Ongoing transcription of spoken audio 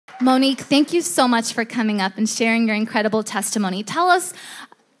Monique, thank you so much for coming up and sharing your incredible testimony. Tell us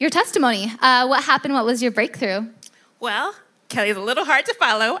your testimony. What happened? What was your breakthrough? Well, Kelly's a little hard to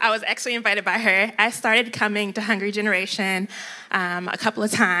follow. I was actually invited by her. I started coming to Hungry Generation a couple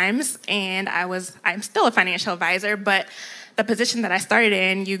of times, and I'm still a financial advisor, but the position that I started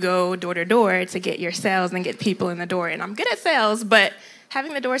in, you go door to door to get your sales and get people in the door. And I'm good at sales, but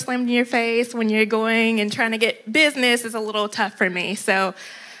having the door slammed in your face when you're going and trying to get business is a little tough for me. So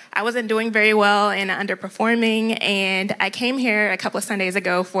I wasn't doing very well and underperforming, and I came here a couple of Sundays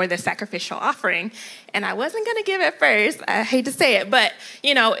ago for the sacrificial offering, and I wasn't going to give at first. I hate to say it, but,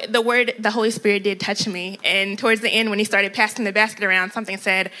 you know, the Holy Spirit did touch me, and towards the end when he started passing the basket around, something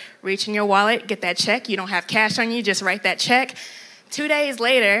said, reach in your wallet, get that check. You don't have cash on you, just write that check. 2 days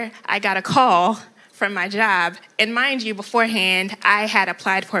later, I got a call from my job, and mind you, beforehand, I had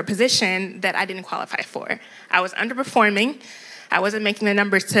applied for a position that I didn't qualify for. I was underperforming. I wasn't making the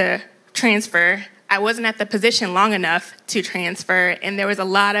numbers to transfer. I wasn't at the position long enough to transfer, and there was a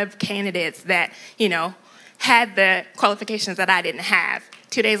lot of candidates that, you know, had the qualifications that I didn't have.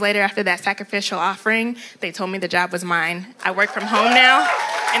 2 days later, after that sacrificial offering, they told me the job was mine. I work from home now,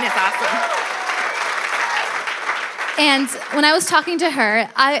 and it's awesome. And when I was talking to her,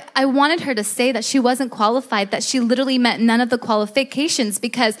 I wanted her to say that she wasn't qualified, that she literally met none of the qualifications,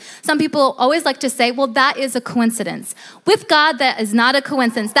 because some people always like to say, well, that is a coincidence. With God, that is not a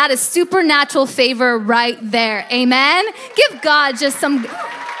coincidence. That is supernatural favor right there. Amen? Give God just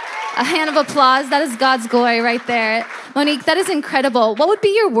a hand of applause. That is God's glory right there. Monique, that is incredible. What would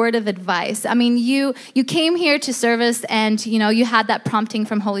be your word of advice? I mean, you came here to service, and you know you had that prompting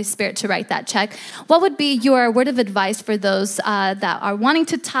from Holy Spirit to write that check. What would be your word of advice for those that are wanting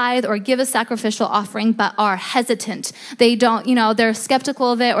to tithe or give a sacrificial offering but are hesitant? They don't, you know, they're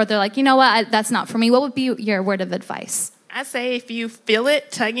skeptical of it, or they're like, you know what, that's not for me. What would be your word of advice? I say if you feel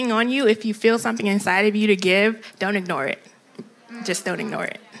it tugging on you, if you feel something inside of you to give, don't ignore it. Just don't ignore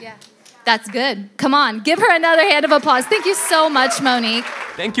it. Yeah. That's good. Come on, give her another hand of applause. Thank you so much, Monique.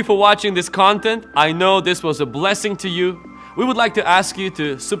 Thank you for watching this content. I know this was a blessing to you. We would like to ask you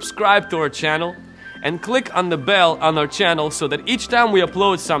to subscribe to our channel and click on the bell on our channel so that each time we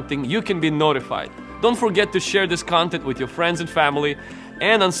upload something, you can be notified. Don't forget to share this content with your friends and family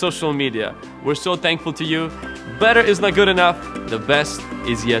and on social media. We're so thankful to you. Better is not good enough. The best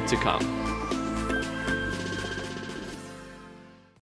is yet to come.